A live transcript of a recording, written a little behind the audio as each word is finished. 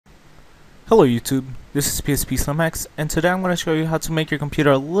Hello YouTube, this is PSP SlimX, and today I'm going to show you how to make your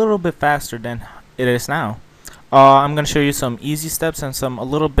computer a little bit faster than it is now. I'm going to show you some easy steps and some a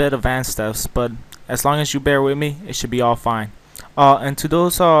little bit advanced steps, but as long as you bear with me, it should be all fine. And to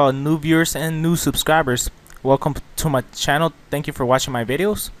those new viewers and new subscribers, welcome to my channel. Thank you for watching my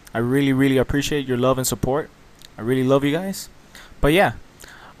videos. I really appreciate your love and support. I really love you guys. But yeah,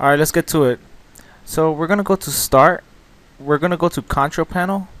 alright, let's get to it. So we're going to go to Start. We're going to go to Control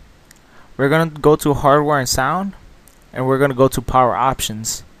Panel. We're going to go to Hardware and Sound, and we're going to go to Power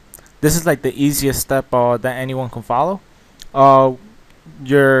Options. This is like the easiest step that anyone can follow.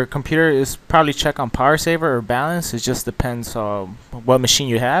 Your computer is probably checked on power saver or balance. It just depends what machine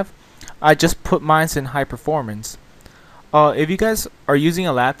you have. I just put mine in high performance. If you guys are using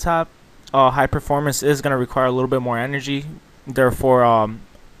a laptop, high performance is going to require a little bit more energy. Therefore,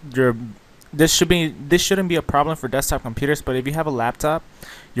 this shouldn't be a problem for desktop computers, but if you have a laptop,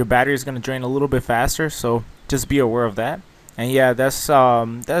 your battery is going to drain a little bit faster, so just be aware of that. And yeah, that's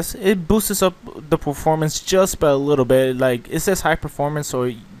it boosts up the performance just by a little bit. Like, it says high performance, so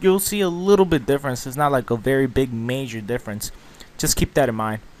you'll see a little bit difference. It's not like a very big major difference. Just keep that in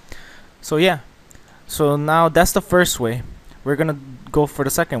mind. So yeah, so now that's the first way. We're gonna go for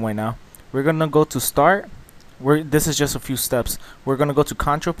the second way now. We're gonna go to Start. This is just a few steps. We're gonna go to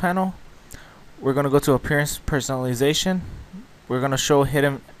Control Panel. We're gonna go to Appearance Personalization. We're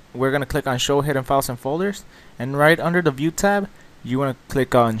gonna click on Show Hidden Files and Folders, and right under the View tab, you wanna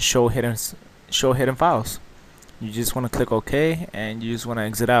click on Show Hidden Files. You just wanna click OK, and you just wanna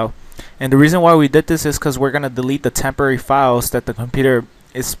exit out. And the reason why we did this is because we're gonna delete the temporary files that the computer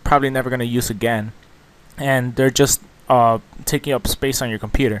is probably never gonna use again, and they're just taking up space on your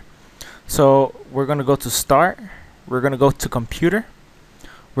computer. So we're gonna go to Start. We're gonna go to Computer.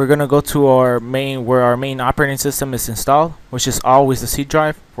 We're gonna go to where our main operating system is installed, which is always the C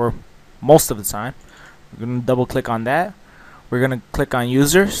drive for most of the time. We're gonna double click on that. We're gonna click on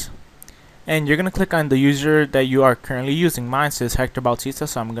Users, and you're gonna click on the user that you are currently using. Mine says Hector Bautista,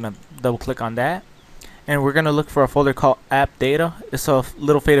 so I'm gonna double click on that. And we're gonna look for a folder called App Data. It's a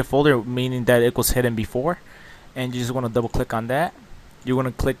little faded folder, meaning that it was hidden before. And you just wanna double click on that. You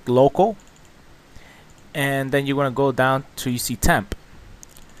wanna click Local, and then you wanna go down to you see Temp.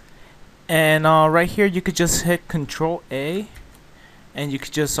 And right here you could just hit Control A, and you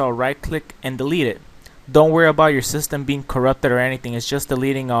could just right click and delete it. Don't worry about your system being corrupted or anything. It's just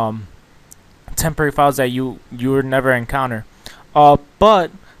deleting temporary files that you would never encounter.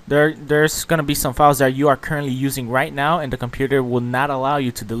 But there's gonna be some files that you are currently using right now, and the computer will not allow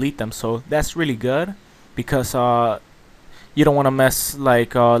you to delete them. So that's really good, because you don't want to mess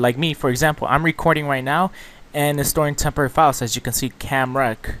like me, for example. I'm recording right now, and it's storing temporary files, as you can see, cam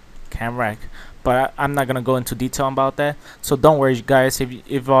rec, but I'm not gonna go into detail about that. So don't worry, guys. If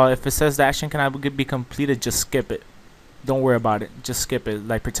it says the action cannot be completed, just skip it. Don't worry about it. Just skip it.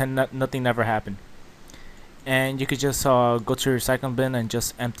 Like, pretend nothing never happened. And you could just go to your recycling bin and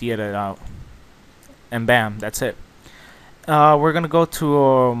just empty it out. And bam, that's it. We're gonna go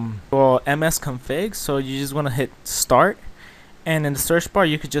to MS config. So you just wanna hit Start, and in the search bar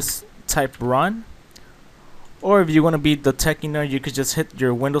you could just type Run. Or if you want to be the techie nerd, you could just hit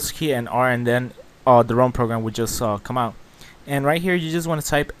your Windows key and R, and then the Run program would just come out. And right here you just want to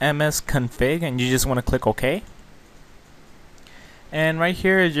type MS config, and you just want to click OK. And right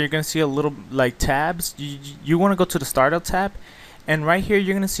here you're going to see a little like tabs. You want to go to the Startup tab, and right here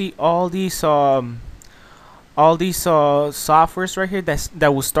you're going to see all these softwares right here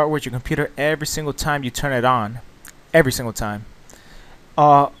that will start with your computer every single time you turn it on. Every single time.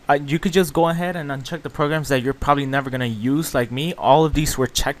 You could just go ahead and uncheck the programs that you're probably never gonna use, like me. All of these were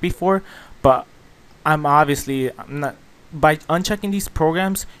checked before, but I'm not. By unchecking these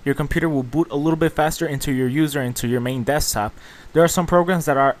programs, your computer will boot a little bit faster into your main desktop. There are some programs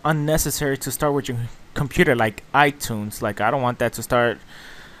that are unnecessary to start with your computer, like iTunes. Like, I don't want that to start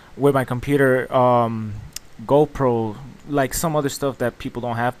with my computer. GoPro, like some other stuff that people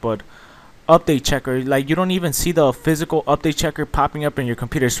don't have, but update checker, like, you don't even see the physical update checker popping up in your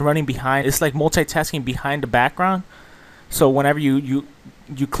computer. It's running behind. It's like multitasking behind the background. So whenever you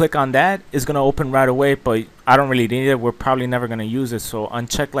click on that, it's gonna open right away. But I don't really need it. We're probably never gonna use it. So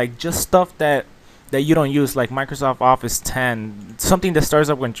uncheck like just stuff that you don't use, like Microsoft Office 10, something that starts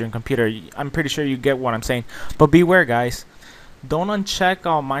up with your computer. I'm pretty sure you get what I'm saying. But beware, guys. Don't uncheck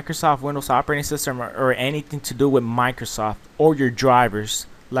Microsoft Windows operating system or anything to do with Microsoft or your drivers.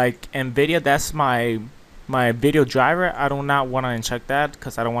 Like NVIDIA, that's my video driver. I do not want to uncheck that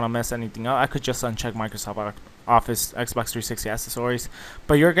because I don't want to mess anything up. I could just uncheck Microsoft Office, Xbox 360 accessories.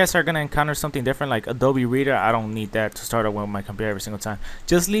 But your guys are gonna encounter something different, like Adobe Reader. I don't need that to start up with my computer every single time.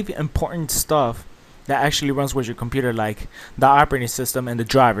 Just leave important stuff that actually runs with your computer, like the operating system and the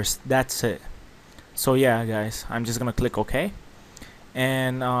drivers. That's it. So yeah, guys, I'm just gonna click OK,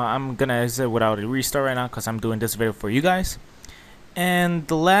 and I'm gonna exit without a restart right now because I'm doing this video for you guys. And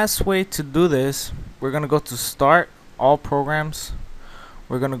the last way to do this, we're gonna go to Start, All Programs.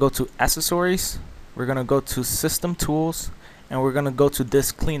 We're gonna go to Accessories. We're gonna go to System Tools, and we're gonna go to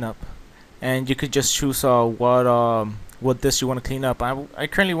Disk Cleanup. And you could just choose what disk you want to clean up. I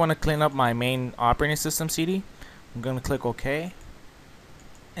currently want to clean up my main operating system CD. I'm gonna click OK,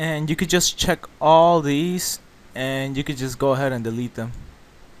 and you could just check all these, and you could just go ahead and delete them.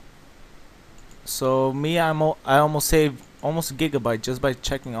 So me, I almost saved almost a gigabyte just by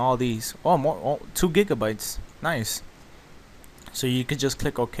checking all these. Oh, more, 2 gigabytes. Nice. So you could just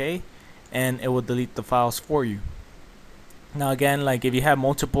click OK, and it will delete the files for you. Now again, like if you have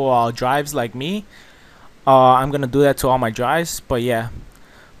multiple drives like me, I'm gonna do that to all my drives. But yeah,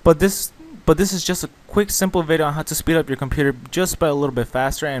 but this is just a quick simple video on how to speed up your computer just by a little bit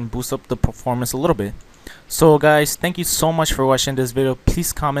faster and boost up the performance a little bit. So guys, thank you so much for watching this video.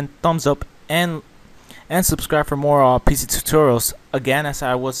 Please comment, thumbs up, and subscribe for more PC tutorials. Again, as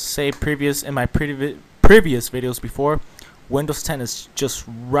I was say in my previous videos before, Windows 10 is just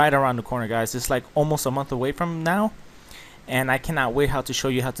right around the corner, guys. It's like almost a month away from now, and I cannot wait how to show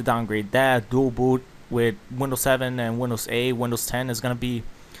you how to downgrade that. Dual boot with Windows 7 and Windows 8, Windows 10 is gonna be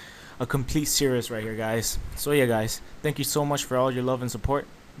a complete series right here, guys. So yeah, guys, thank you so much for all your love and support.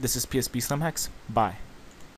 This is PSP Slim Hacks. Bye.